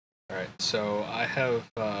Alright, so I have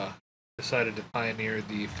decided to pioneer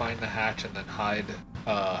the find the hatch and then hide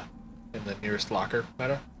in the nearest locker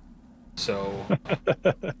meta. So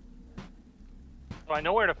So I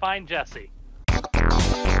know where to find Jesse.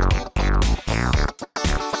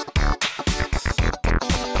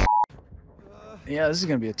 Yeah, this is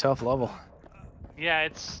gonna be a tough level. Yeah,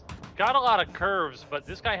 it's got a lot of curves, but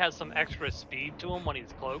this guy has some extra speed to him when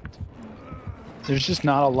he's cloaked. There's just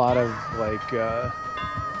not a lot of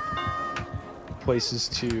places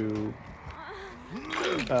to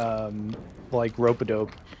like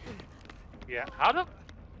rope-a-dope. Yeah, how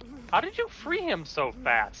did you free him so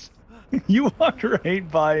fast? You walked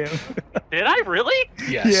right by him. Did I really?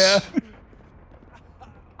 yes. Yeah.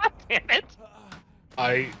 God damn it!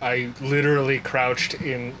 I literally crouched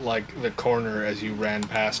in like the corner as you ran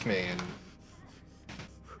past me, and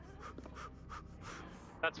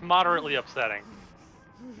That's moderately upsetting.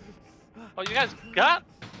 Oh, you guys got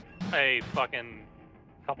a fucking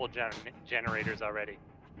couple generators already.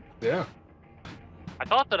 yeah. I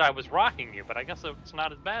thought that I was rocking you, but I guess it's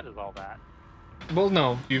not as bad as all that. Well,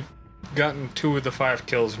 no, you've gotten 2 of the 5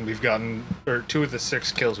 kills, and we've gotten, or 2 of the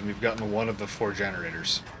 6 kills, and we've gotten 1 of the 4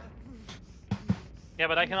 generators. Yeah,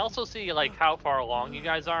 but I can also see like how far along you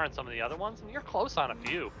guys are in some of the other ones, and you're close on a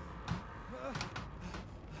few.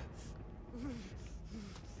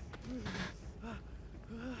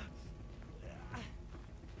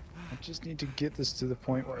 I just need to get this to the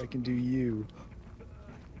point where I can do you.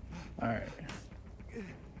 Alright.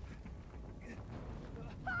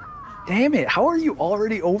 Damn it, how are you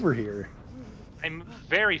already over here? I'm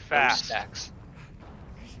very fast. Stacks.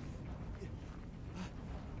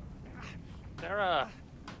 They're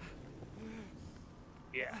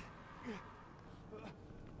yeah.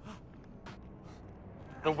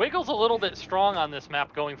 The wiggle's a little bit strong on this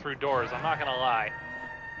map going through doors, I'm not gonna lie.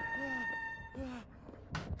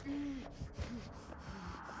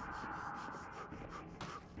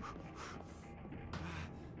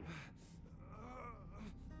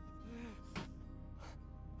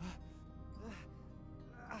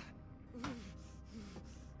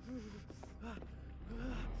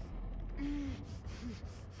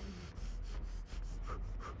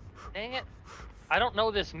 Dang it. I don't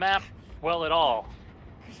know this map well at all.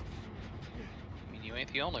 I mean, you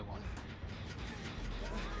ain't the only one.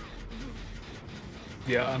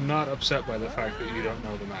 Yeah, I'm not upset by the fact that you don't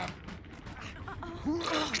know the map.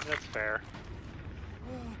 That's fair.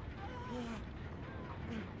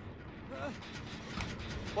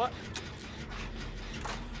 What?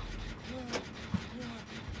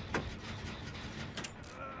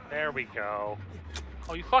 There we go.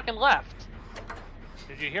 Oh, you fucking left.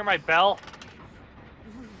 Did you hear my bell?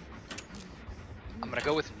 I'm gonna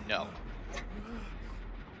go with no.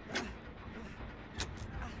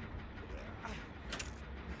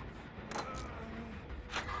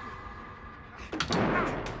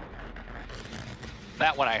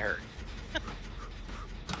 That one I heard.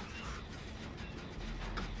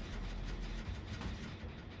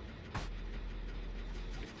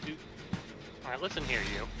 Alright, listen here,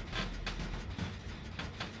 you.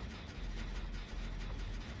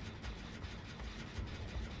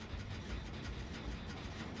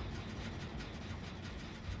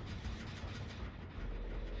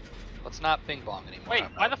 Let's not ping pong anymore. Wait,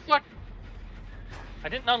 why the fuck? I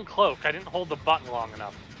didn't uncloak. I didn't hold the button long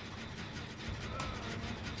enough.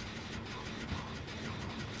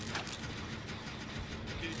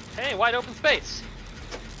 Hey, wide open space.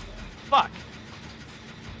 Fuck.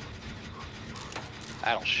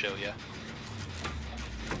 That'll show you.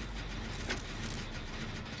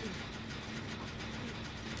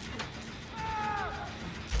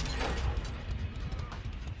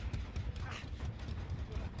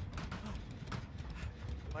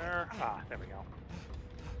 Where? Ah, there we go.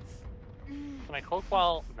 Can I cloak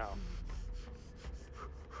while? No.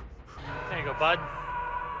 There you go, bud.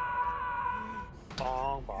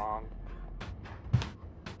 Bong, bong.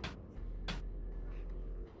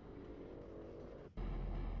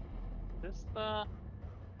 This the...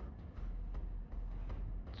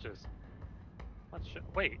 Just... Let's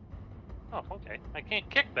wait. Oh, okay. I can't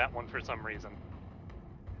kick that one for some reason.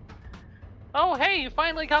 Oh, hey, you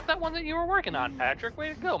finally got that one that you were working on, Patrick. Way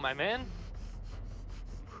to go, my man.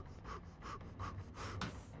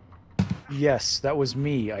 Yes, that was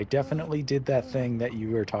me. I definitely did that thing that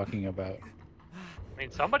you were talking about. I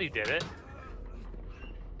mean, somebody did it.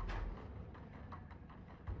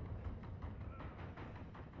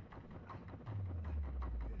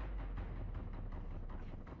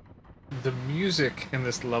 The music in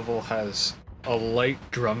this level has a light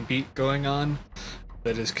drum beat going on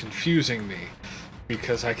that is confusing me,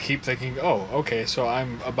 Because I keep thinking, oh, okay, so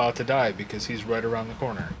I'm about to die because he's right around the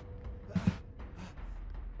corner.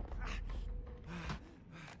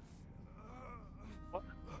 What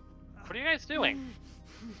are you guys doing?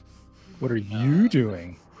 What are you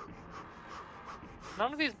doing?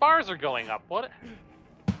 None of these bars are going up. What?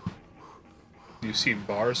 Do you see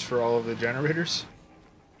bars for all of the generators?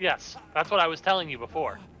 Yes, that's what I was telling you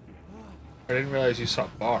before. I didn't realize you saw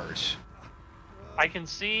bars. I can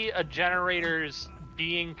see a generator's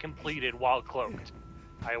being completed while cloaked.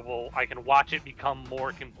 I can watch it become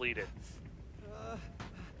more completed.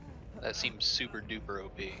 That seems super duper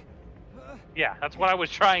OP. Yeah, that's what I was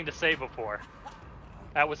trying to say before.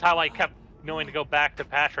 That was how I kept knowing to go back to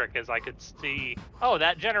Patrick, as I could see, oh,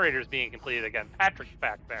 that generator's being completed again. Patrick's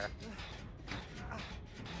back there.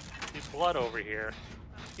 See blood over here.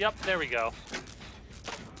 Yep, there we go.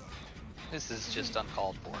 This is just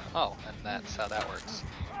uncalled for. Oh, and that's how that works.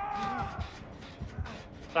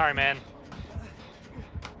 Sorry, man.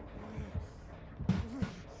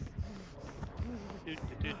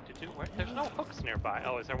 There's no hooks nearby.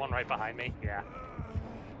 Oh, is there one right behind me? Yeah.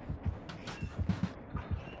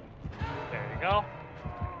 There you go.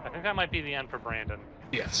 I think that might be the end for Brandon.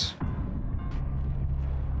 Yes.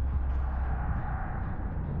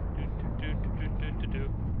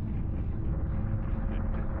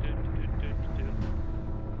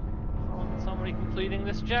 Somebody completing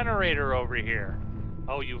this generator over here.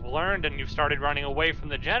 Oh, you've learned and you've started running away from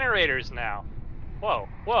the generators now. Whoa,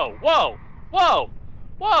 whoa, whoa, whoa,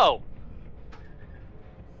 whoa!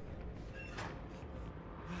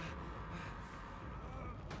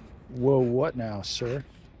 Whoa, what now, sir?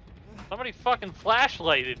 Somebody fucking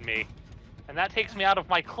flashlighted me, and that takes me out of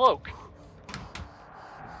my cloak.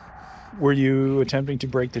 Were you attempting to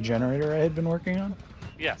break the generator I had been working on?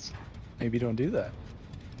 Yes. Maybe don't do that.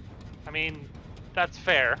 I mean, that's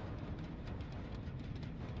fair.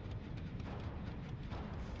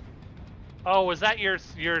 Oh, was that your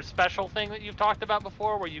special thing that you've talked about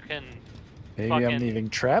before, where you can Maybe I'm leaving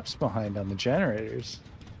traps behind on the generators.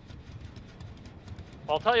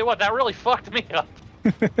 Well, I'll tell you what, that really fucked me up.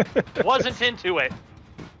 Wasn't into it.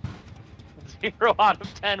 0 out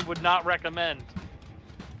of 10 would not recommend.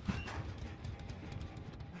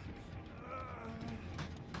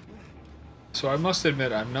 So I must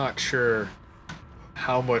admit, I'm not sure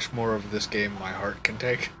how much more of this game my heart can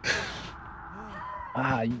take.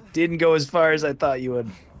 You didn't go as far as I thought you would.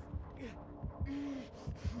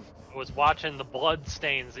 I was watching the blood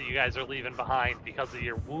stains that you guys are leaving behind because of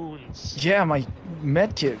your wounds. Yeah, my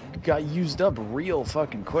med kit got used up real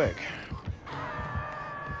fucking quick.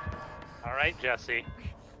 All right, Jesse.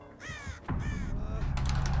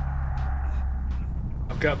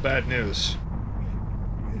 I've got bad news.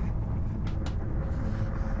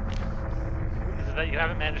 Is it that you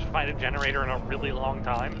haven't managed to find a generator in a really long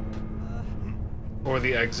time? Or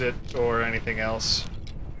the exit, or anything else.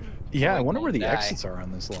 Yeah, I wonder where the Die. exits are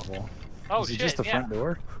on this level. Oh, Is it shit, just the yeah. front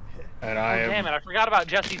door? And Oh, I am... damn it, I forgot about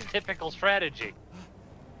Jesse's typical strategy.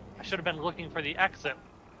 I should have been looking for the exit.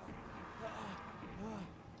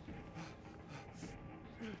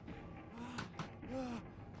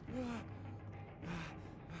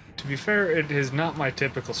 To be fair, it is not my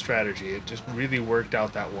typical strategy. It just really worked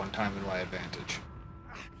out that one time in my advantage.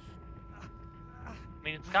 I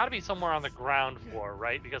mean, it's got to be somewhere on the ground floor,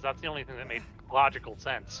 right? Because that's the only thing that made logical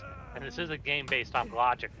sense. And this is a game based on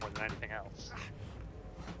logic more than anything else.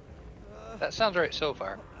 That sounds right so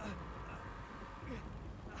far.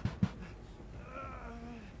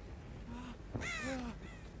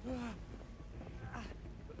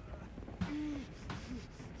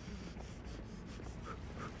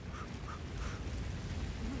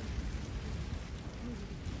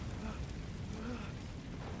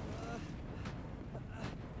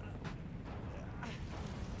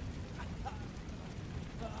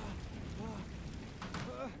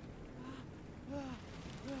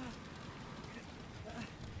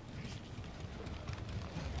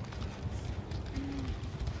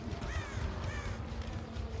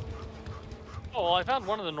 Oh, well, I found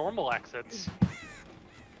one of the normal exits.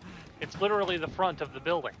 It's literally the front of the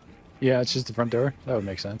building. Yeah, it's just the front door. That would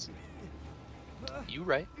make sense. You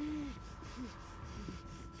right.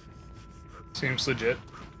 Seems legit.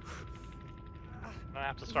 I'm gonna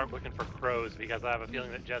have to start looking for crows because I have a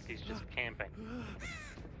feeling that Jesse's just camping.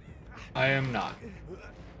 I am not.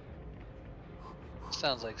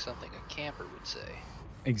 Sounds like something a camper would say.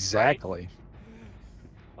 Exactly.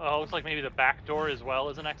 Oh, looks like maybe the back door as well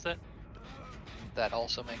is an exit. That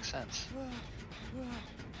also makes sense.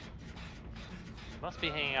 Must be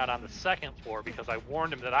hanging out on the second floor because I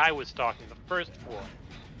warned him that I was stalking the first floor.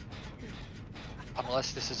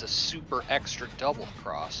 Unless this is a super extra double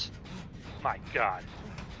cross. My God.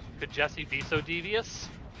 Could Jesse be so devious?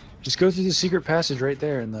 Just go through the secret passage right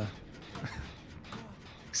there in the...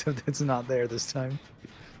 Except it's not there this time.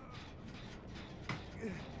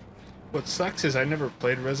 What sucks is I never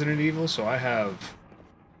played Resident Evil, so I have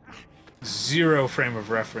 0 frame of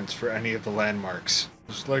reference for any of the landmarks.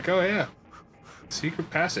 Just like, oh yeah, secret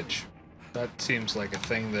passage. That seems like a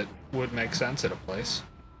thing that would make sense at a place.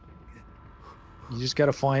 You just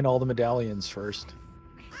gotta find all the medallions first.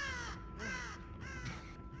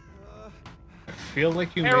 I feel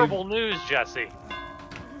like you Terrible news, Jesse.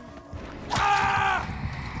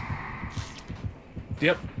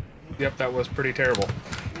 Yep, that was pretty terrible.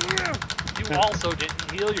 You also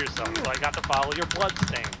didn't heal yourself, so I got to follow your blood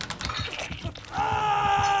stain.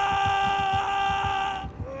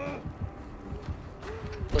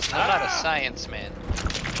 Listen, I'm not a science man.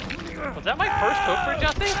 Was that my first hook for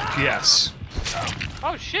Jesse? Yes.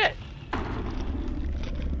 Oh shit!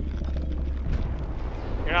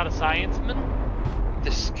 You're not a scienceman?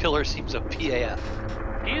 This killer seems a PAF.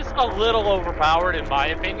 He's a little overpowered in my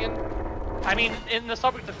opinion. I mean, in the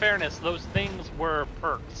subject of fairness, those things were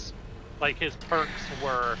perks. Like, his perks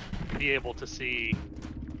were to be able to see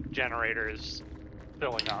generators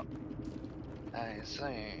filling up. I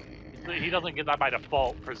see. He doesn't get that by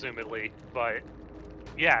default, presumably, but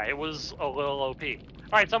yeah, it was a little OP.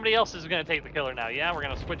 Alright, somebody else is going to take the killer now, yeah? We're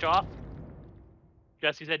going to switch off?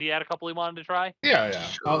 Jesse said he had a couple he wanted to try? Yeah.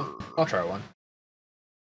 Sure. I'll try one.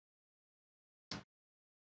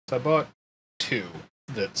 So I bought 2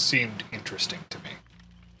 that seemed interesting to me.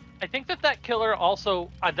 I think that killer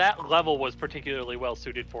also, that level was particularly well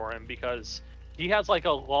suited for him because he has like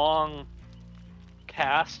a long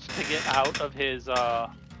cast to get out of his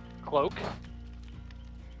cloak.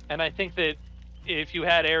 And I think that if you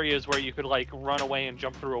had areas where you could like run away and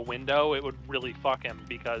jump through a window, it would really fuck him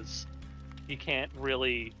because he can't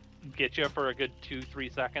really get you for a good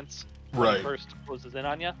 2-3 seconds when he first closes in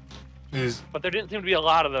on you. But there didn't seem to be a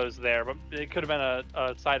lot of those there, but it could have been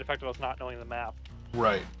a side effect of us not knowing the map.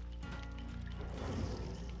 Right.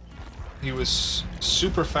 He was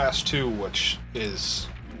super fast too, which is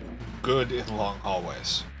good in long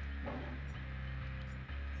hallways.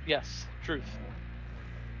 Yes, truth.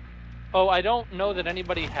 Oh, I don't know that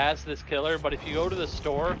anybody has this killer, but if you go to the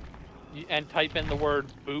store and type in the word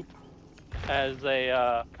boop as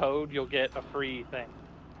a code, you'll get a free thing.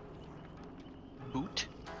 Boot?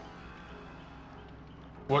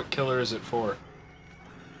 What killer is it for?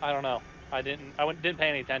 I don't know. I didn't pay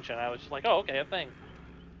any attention. I was just like, oh, okay, a thing.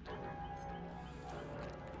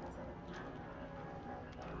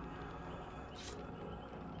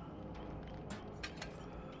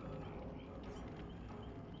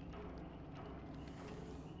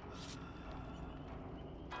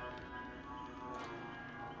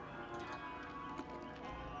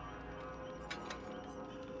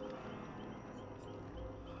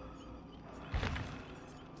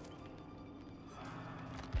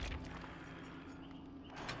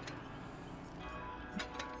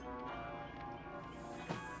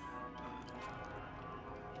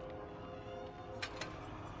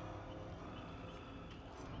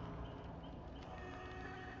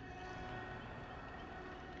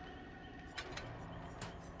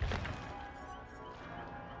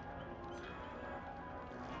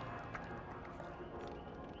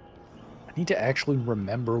 I need to actually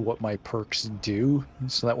remember what my perks do,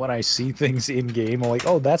 so that when I see things in-game, I'm like,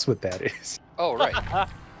 oh, that's what that is. Oh, right.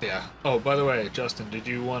 Yeah. Oh, by the way, Justin, did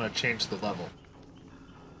you want to change the level?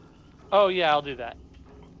 Oh, yeah, I'll do that.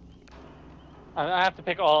 I have to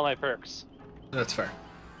pick all my perks. That's fair.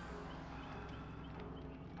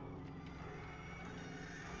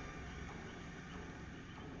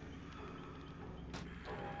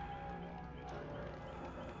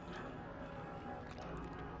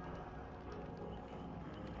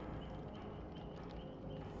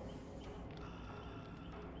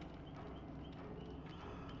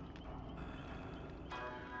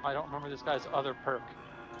 I don't remember this guy's other perk.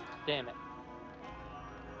 Damn it.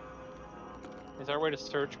 Is there a way to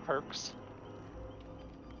search perks?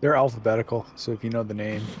 They're alphabetical, so if you know the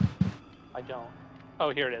name. I don't. Oh,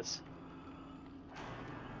 here it is.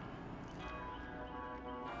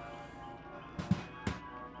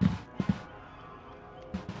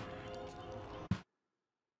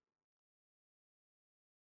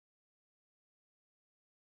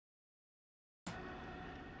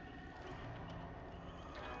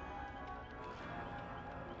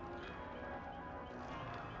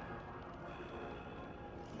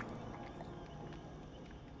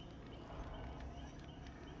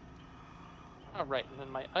 Alright, and then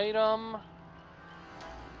my item.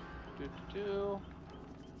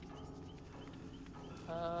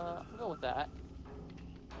 I'll go with that.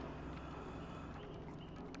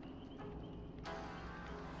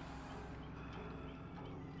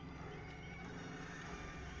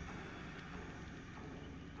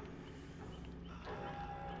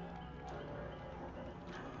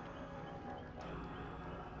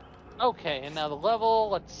 Okay, and now the level,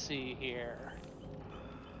 let's see here.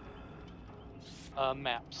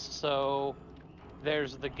 Maps. So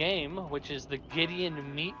there's the game, which is the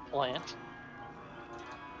Gideon Meat Plant.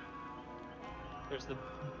 There's the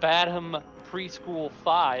Badham Preschool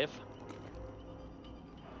 5.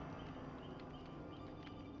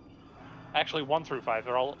 Actually, 1 through 5.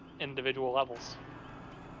 They're all individual levels.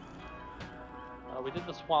 We did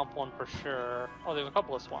the swamp one for sure. Oh, there's a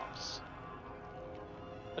couple of swamps.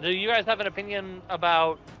 Do you guys have an opinion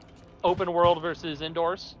about open world versus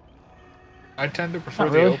indoors? I tend to prefer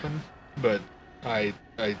Not the really. open, but I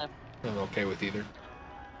am okay with either.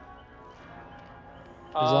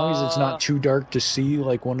 As long as it's not too dark to see,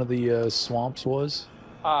 like one of the swamps was.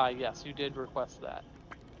 Yes, you did request that.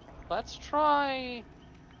 Let's try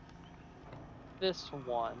this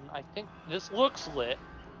one. I think this looks lit,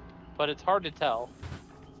 but it's hard to tell.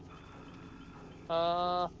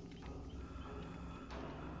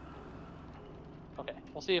 Okay,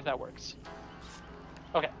 we'll see if that works.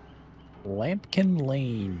 Okay. Lampkin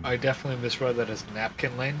Lane. I definitely misread that as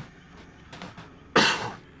Napkin Lane.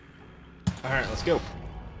 Alright, let's go.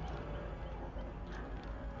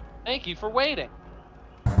 Thank you for waiting.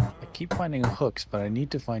 I keep finding hooks, but I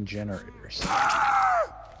need to find generators. Hey,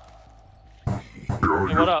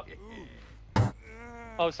 what up?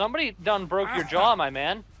 Oh, somebody done broke your jaw, my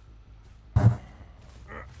man.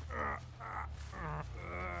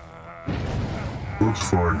 Let's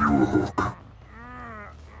find you a hook.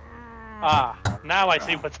 Ah, now I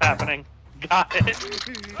see what's happening. Got it.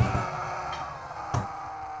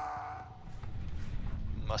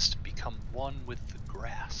 Must become one with the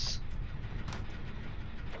grass.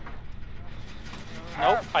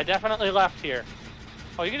 Nope, I definitely left here.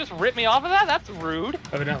 Oh, you can just rip me off of that? That's rude.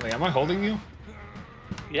 Evidently, am I holding you?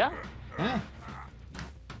 Yeah. Yeah.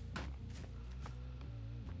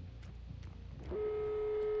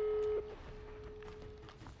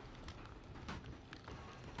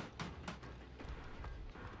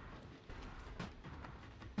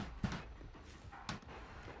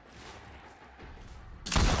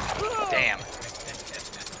 Damn.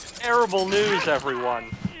 Terrible news,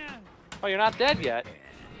 everyone. Oh, you're not dead yet.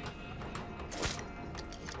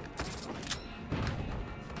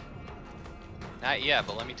 Not yet,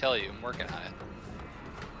 but let me tell you, I'm working on it.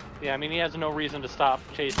 Yeah, I mean, he has no reason to stop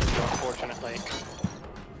chasing you, unfortunately.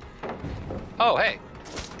 Oh, hey.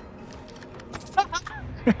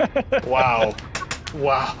 Wow.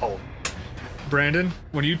 Wow. Brandon,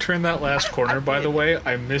 when you turned that last corner, by the way,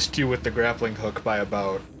 I missed you with the grappling hook by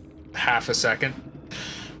about half a second.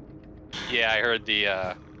 Yeah, I heard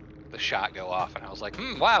the shot go off, and I was like,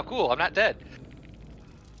 wow, cool, I'm not dead.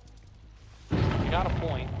 You got a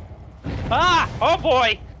point. Ah! Oh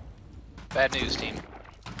boy! Bad news, team.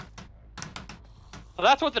 Well,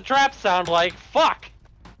 that's what the traps sound like. Fuck!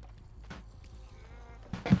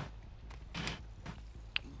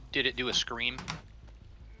 Did it do a scream?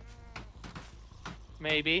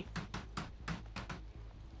 Maybe.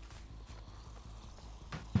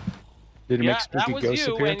 Did it Yeah, make that spooky was ghosts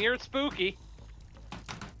you, appear? and you're spooky.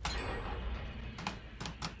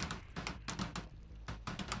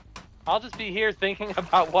 I'll just be here thinking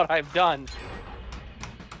about what I've done.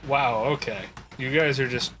 Wow, okay. You guys are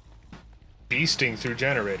just beasting through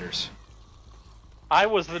generators. I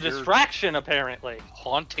was the You're- distraction, apparently.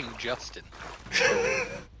 Haunting Justin.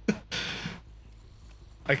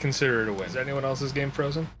 I consider it a win. Is anyone else's game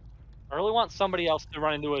frozen? I really want somebody else to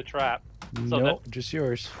run into a trap, so Nope, just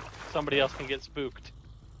yours. that somebody else can get spooked.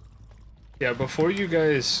 Yeah, before you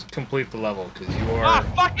guys complete the level, because you are Ah,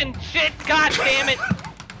 fucking shit! God damn it!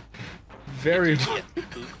 very... Get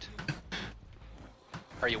spooked.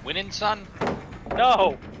 Are you winning, son?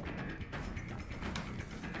 No!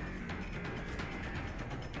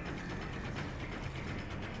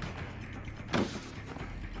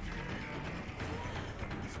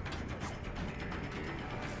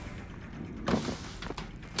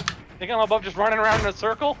 Think I'm above just running around in a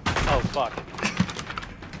circle? Oh, fuck.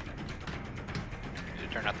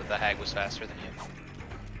 It turned out that the hag was faster than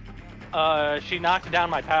you. She knocked down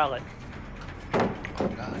my pallet. Oh,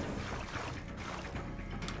 God.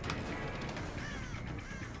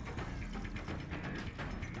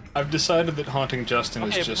 I've decided that Haunting Justin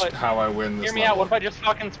Okay, is just but how I win this Hear me level. out, what if I just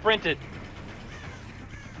fucking sprinted?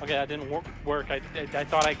 Okay, that didn't work. I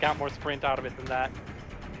thought I got more sprint out of it than that.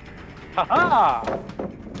 Haha!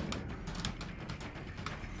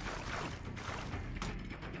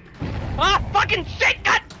 Ah, fucking shit!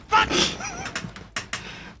 God, fuck!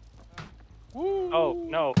 Oh,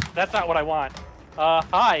 no, that's not what I want.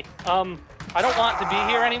 Hi. I don't want to be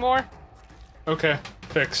here anymore. Okay,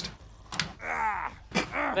 fixed.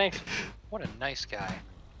 Thanks. What a nice guy.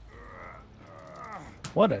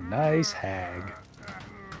 What a nice hag.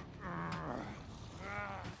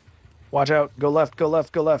 Watch out. Go left, go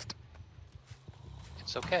left, go left.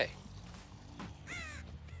 It's okay.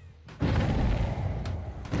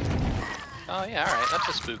 Oh yeah, alright, that's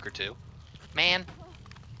a spook or two. Man.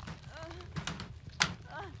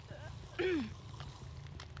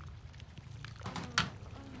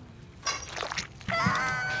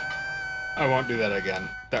 I won't do that again.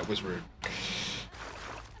 That was rude.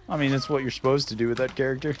 I mean, it's what you're supposed to do with that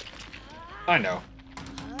character. I know.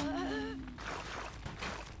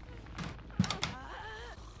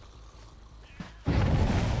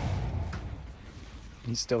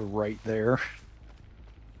 He's still right there.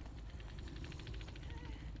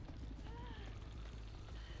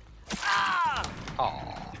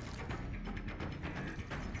 Aww.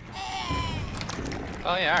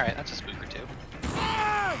 Oh yeah, alright, that's a spook or two.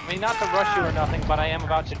 I mean, not to rush you or nothing, but I am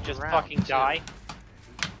about to just Round fucking two. die.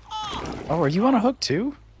 Oh, are you on a hook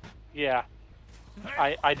too? Yeah.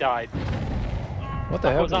 I died. What the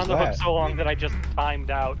I hell was was on the hook that? so long that I just timed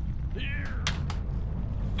out.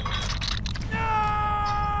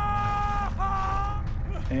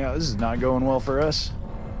 Yeah, this is not going well for us.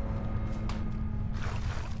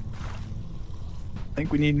 I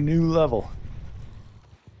think we need a new level.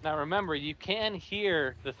 Now remember, you can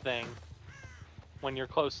hear the thing when you're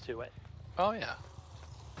close to it. Oh yeah.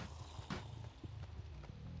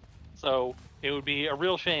 So it would be a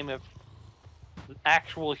real shame if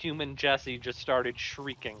actual human Jesse just started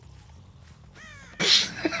shrieking. I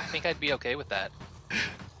think I'd be okay with that.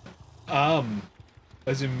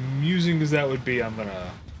 As amusing as that would be, I'm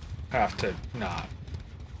gonna have to not.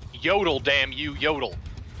 Yodel, damn you, yodel.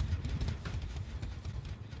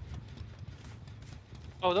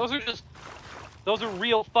 Oh, those are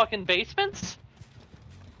real fucking basements?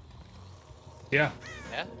 Yeah.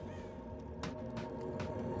 Yeah?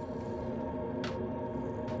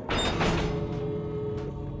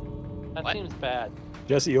 That What? seems bad.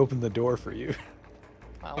 Jesse opened the door for you.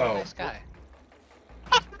 Wow, what a Oh. nice guy.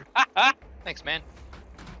 Thanks, man.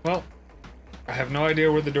 Well, I have no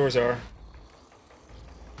idea where the doors are.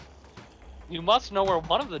 You must know where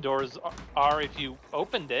one of the doors are if you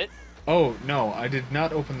opened it. Oh, no, I did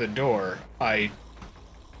not open the door. I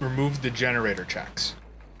removed the generator checks.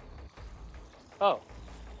 Oh.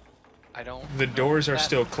 I don't... The doors are That-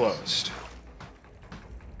 still closed.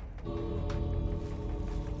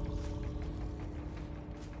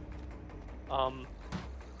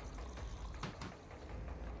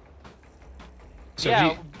 So yeah,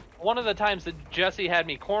 he, one of the times that Jesse had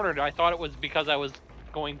me cornered, I thought it was because I was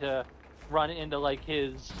going to run into, like,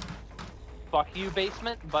 his fuck you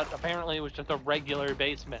basement, but apparently it was just a regular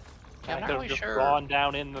basement. Yeah, I'm I not could have really just sure. gone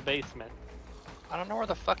down in the basement. I don't know where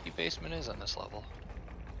the fuck you basement is on this level.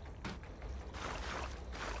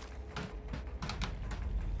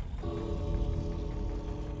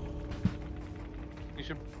 You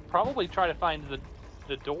should probably try to find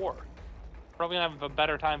the door. Probably gonna have a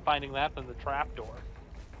better time finding that than the trap door.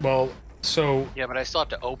 well, so Yeah, but I still have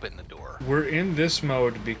to open the door. we're in this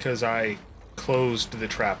mode because I closed the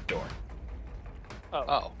trap door. Oh.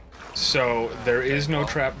 Oh. So there is no well.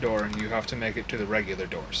 trap door, and you have to make it to the regular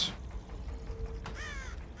doors.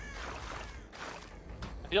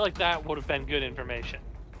 I feel like that would have been good information.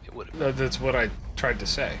 It would have. That's what I tried to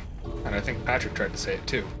say, and I think Patrick tried to say it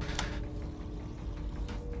too.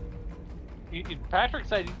 Patrick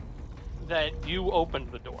said that you opened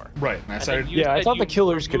the door. Right, and I And said, then you Yeah, I said thought the you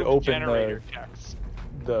killers could removed open generator checks.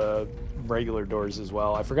 the regular doors as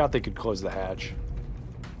well. I forgot they could close the hatch.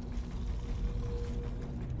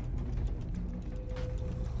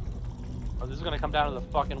 Oh, this is gonna come down to the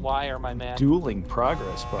fucking wire, my man. Dueling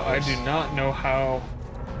progress, bro. I do not know how.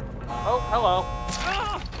 Oh, hello.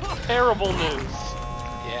 Terrible news.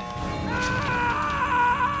 Yeah.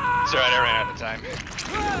 It's alright, I ran out of time.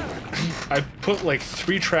 I put like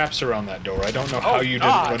 3 traps around that door. I don't know how you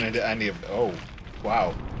God. didn't run into any of. Oh,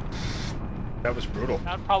 wow. That was brutal.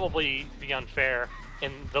 That'd probably be unfair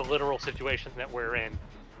in the literal situation that we're in,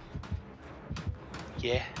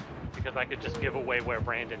 Yeah. because I could just give away where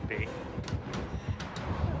Brandon be.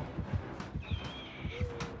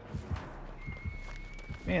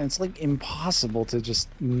 Man, it's like impossible to just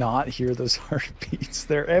not hear those heartbeats.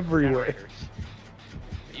 They're everywhere. Generators.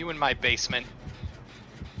 Are you in my basement?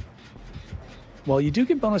 Well, you do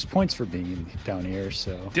get bonus points for being down here,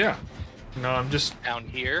 so. Yeah. No, I'm just. Down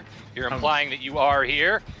here? You're Um, implying that you are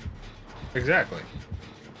here? Exactly.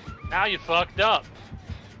 Now you fucked up.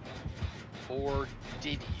 Or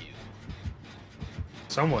did you?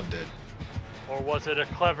 Someone did. Or was it a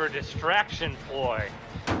clever distraction ploy?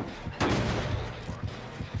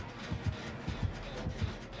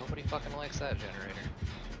 Nobody fucking likes that generator.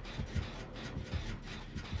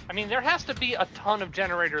 I mean, there has to be a ton of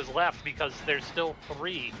generators left because there's still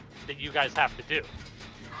 3 that you guys have to do.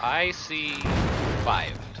 I see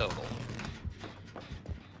 5 total.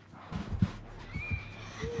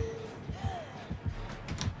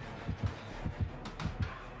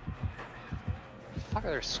 Fuck, are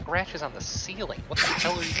there scratches on the ceiling? What the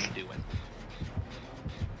hell are you doing?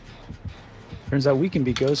 Turns out we can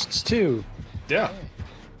be ghosts too. Yeah. Hey,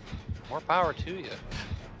 more power to you.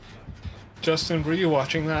 Justin, were you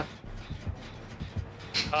watching that?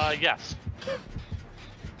 Yes.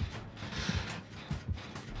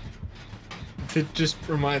 It just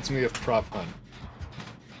reminds me of Prop Hunt.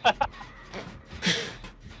 This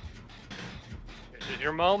is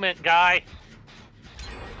your moment, guy.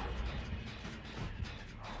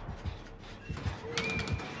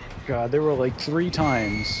 God, there were like 3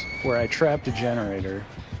 times where I trapped a generator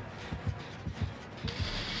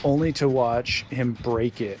only to watch him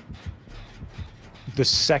break it the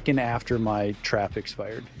second after my trap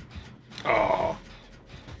expired. Oh.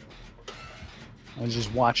 I was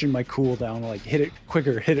just watching my cooldown, like, hit it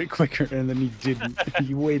quicker, and then he didn't.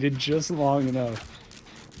 He waited just long enough.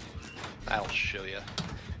 I'll show you.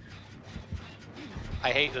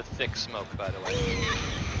 I hate the thick smoke, by the way.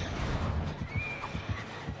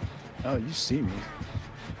 Oh, you see me.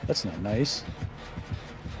 That's not nice.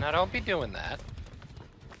 Now don't be doing that.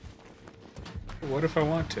 What if I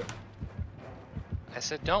want to? I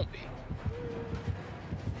said don't be.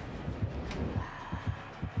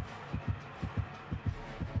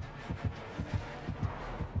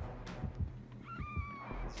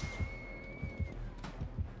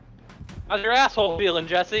 How's your asshole feeling,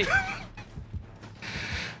 Jesse?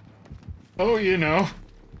 Oh, you know.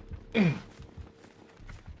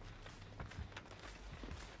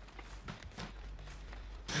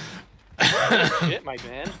 Shit, my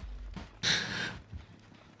man.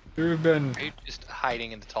 There have been... Are you just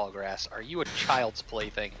hiding in the tall grass? Are you a child's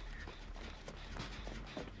plaything?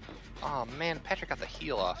 Oh man, Patrick got the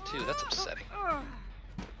heel off too. That's upsetting.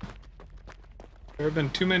 There have been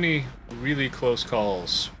too many really close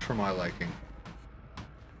calls for my liking.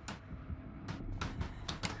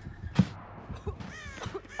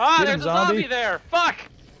 Ah, Get there's him, a zombie zombie. there! Fuck!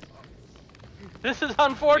 This is Do you have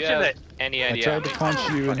unfortunate. any I idea? tried to how punch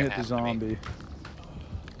many you and fucking hit the happened to me? zombie.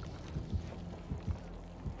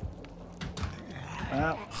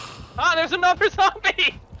 Ow. Ah, there's another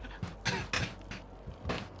zombie!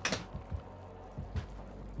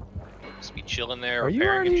 Just be chilling there, Are you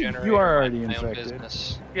repairing already- a you generator. are already minding my own infected.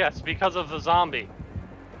 business. Yes, because of the zombie.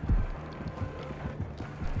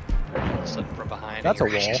 Slip from behind. That's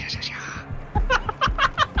and a wall. It's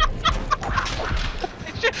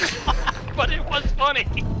just but it was funny.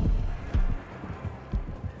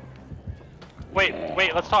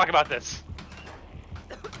 Wait, let's talk about this.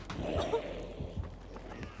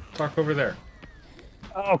 Talk over there.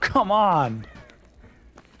 Oh, come on!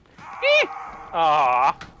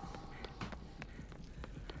 Ah.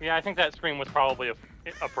 Yeah, I think that scream was probably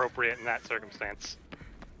appropriate in that circumstance.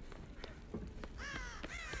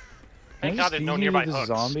 Thank Can I God just there's no feed you nearby the hooks.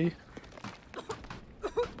 zombie?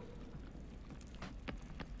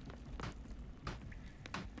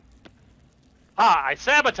 Ah, I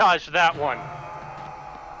sabotaged that one.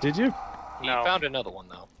 Did you? You No. found another one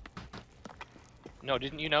though. No,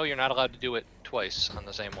 didn't you know you're not allowed to do it twice on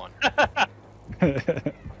the same one?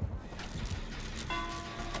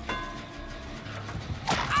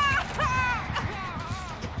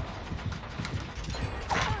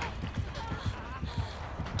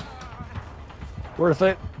 Worth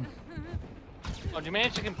it. Oh, did you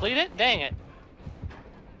manage to complete it? Dang it.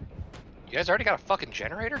 You guys already got a fucking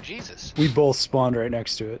generator? Jesus. We both spawned right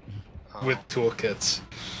next to it. Oh. With toolkits.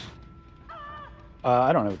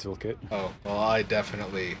 I don't have a toolkit. Oh, well, I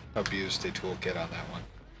definitely abused a toolkit on that one.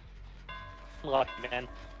 Lucky, man.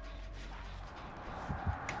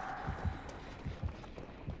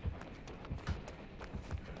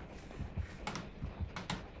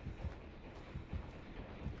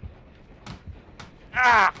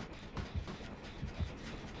 Ah!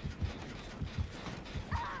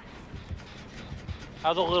 I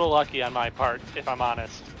was a little lucky on my part, if I'm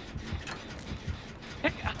honest.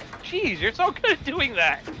 Jeez, you're so good at doing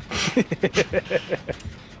that.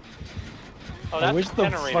 Oh, I that's wish a the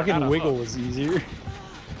generator, fucking not a wiggle hook. was easier.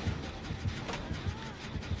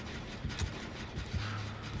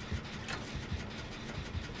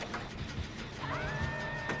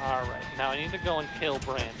 Alright, now I need to go and kill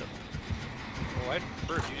Brandon. Oh, I'd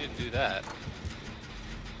prefer if you didn't do that.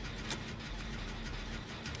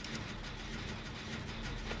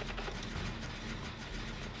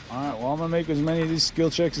 Alright, well, I'm gonna make as many of these skill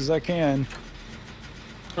checks as I can.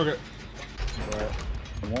 Okay. But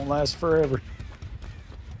it won't last forever.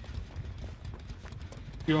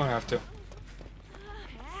 You don't have to.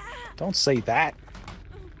 Don't say that.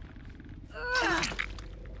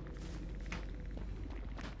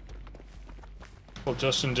 Well,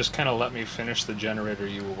 Justin just kind of let me finish the generator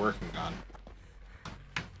you were working on.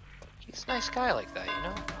 He's a nice guy like that, you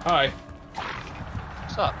know? Hi.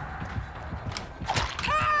 What's up?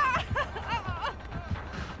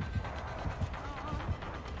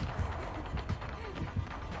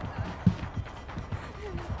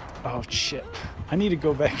 Oh shit. I need to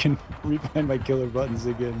go back and refind my killer buttons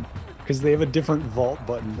again. Because they have a different vault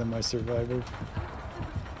button than my survivor.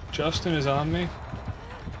 Justin is on me.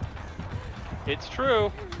 It's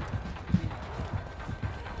true.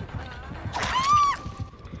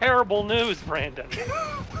 Terrible news, Brandon.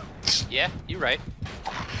 Yeah, you're right.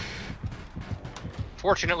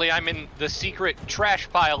 Fortunately, I'm in the secret trash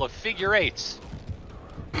pile of figure eights.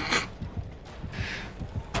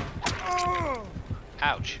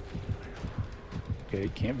 Ouch. Okay,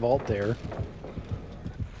 can't vault there.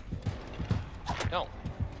 No.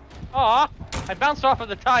 Aw, I bounced off of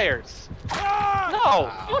the tires.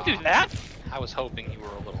 No, don't do that. I was hoping you were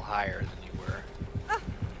a little higher than you were.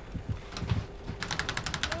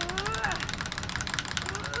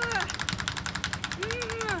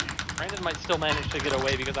 Brandon might still manage to get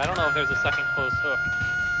away because I don't know if there's a second closed hook.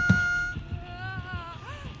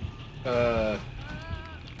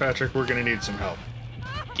 Patrick, we're gonna need some help.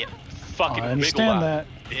 Get fucking I wiggle understand out, that.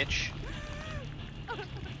 bitch.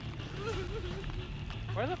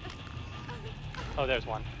 Where the? Oh, there's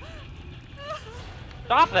one.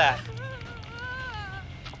 Stop that!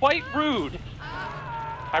 Quite rude.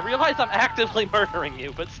 I realize I'm actively murdering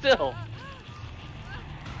you, but still.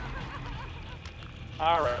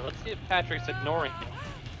 Alright, let's see if Patrick's ignoring you.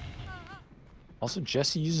 Also,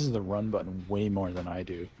 Jesse uses the run button way more than I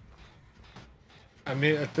do. I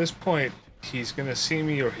mean, at this point, he's gonna see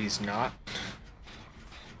me or he's not.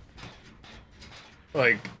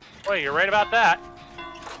 Like, Wait, you're right about that.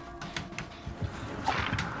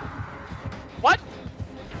 What?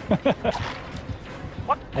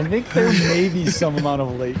 What? I think there may be some amount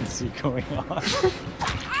of latency going on.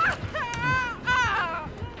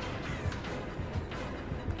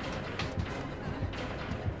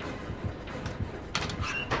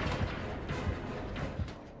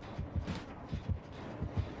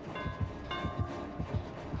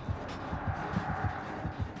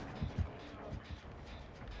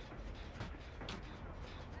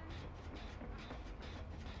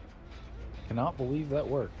 Cannot believe that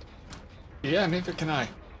worked. yeah, neither can I.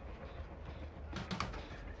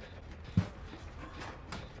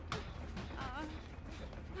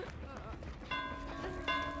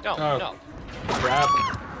 No, Oh. no. Grab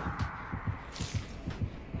him.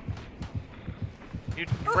 You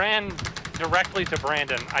ran directly to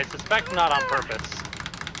Brandon. I suspect not on purpose.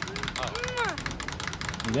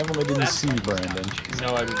 You definitely didn't see Brandon.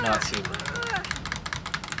 No, I did not see him.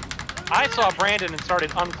 I saw Brandon and started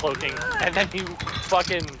uncloaking, and then you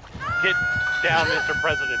fucking hit down Mr.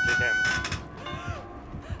 President to him.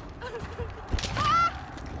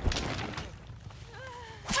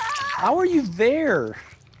 How are you there?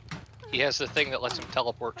 He has the thing that lets him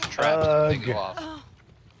teleport to traps when they go off.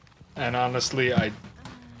 And honestly, I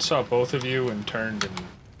saw both of you and turned and...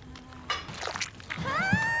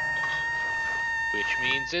 Which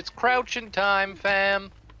means it's crouching time,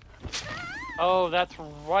 fam. Oh, that's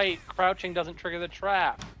right. Crouching doesn't trigger the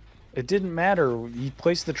trap. It didn't matter. He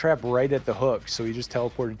placed the trap right at the hook, so he just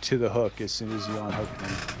teleported to the hook as soon as you unhooked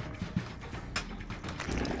him.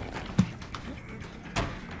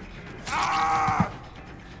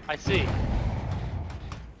 I see.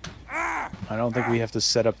 I don't think we have to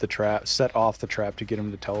set off the trap to get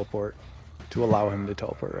him to teleport. To allow him to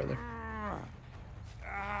teleport, rather.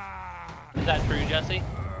 Is that true, Jesse?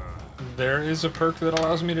 There is a perk that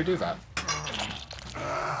allows me to do that.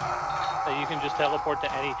 That you can just teleport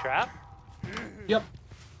to any trap? Yep.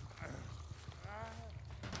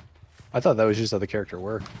 I thought that was just how the character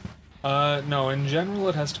worked. No, in general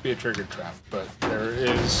it has to be a triggered trap, but there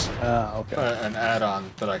is Okay. an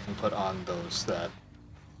add-on that I can put on those that...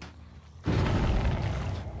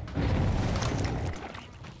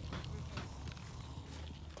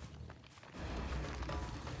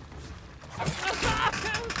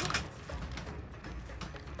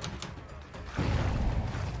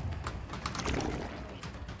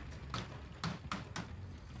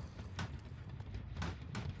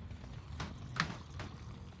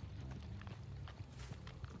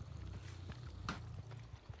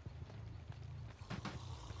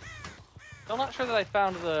 Still not sure that I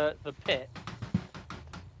found the pit.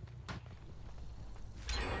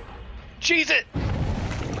 Cheese it!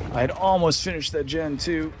 I'd almost finished that gen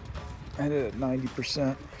too. I had it at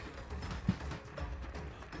 90%.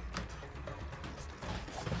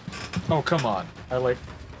 Oh, come on. I like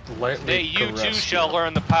lightly Today you too caressed shall you.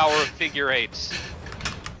 learn the power of figure eights.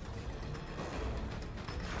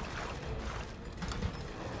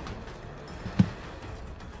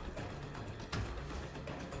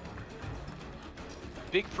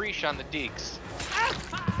 Big freesh on the deeks.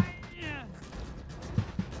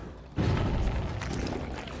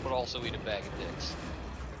 But also eat a bag of dicks.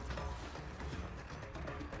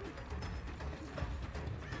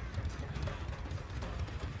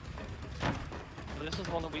 This is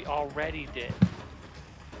one that we already did.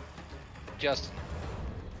 Justin,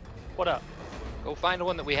 What up? go find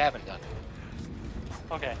one that we haven't done.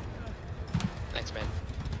 Okay. Thanks, man.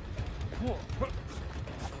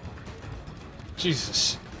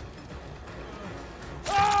 Jesus.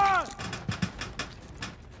 No,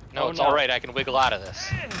 Oh, it's no. alright, I can wiggle out of this.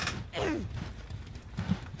 Can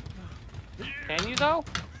you though?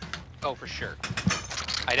 Oh, for sure.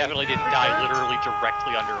 I definitely didn't die literally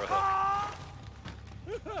directly under a hook.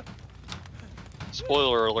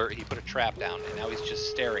 Spoiler alert, he put a trap down, and now he's just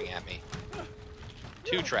staring at me.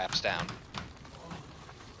 2 traps down.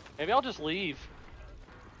 Maybe I'll just leave.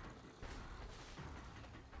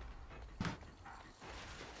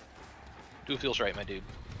 Do feels right, my dude.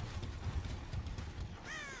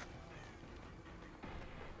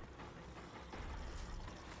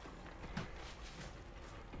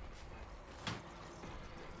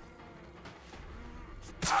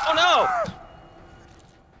 Oh no!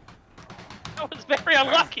 That was very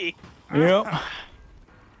unlucky. Yep.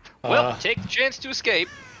 Well, take the chance to escape.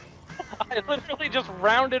 I literally just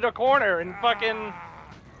rounded a corner and fucking.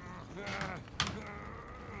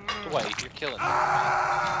 Wait, you're killing me.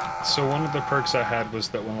 So one of the perks I had was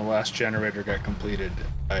that when the last generator got completed,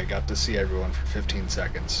 I got to see everyone for 15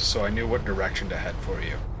 seconds, so I knew what direction to head for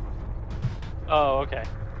you. Oh, okay.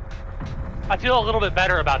 I feel a little bit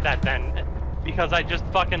better about that then, because I just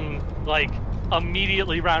fucking like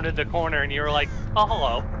immediately rounded the corner and you were like, oh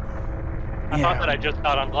hello. I thought that I just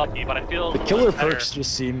got unlucky, but I feel a The little killer bit better. perks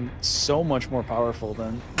just seem so much more powerful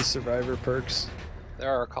than the survivor perks. There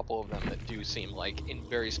are a couple of them that do seem like, in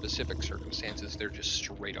very specific circumstances, they're just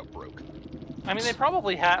straight up broke. I mean, they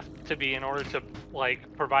probably have to be in order to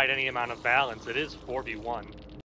like provide any amount of balance. It is 4v1.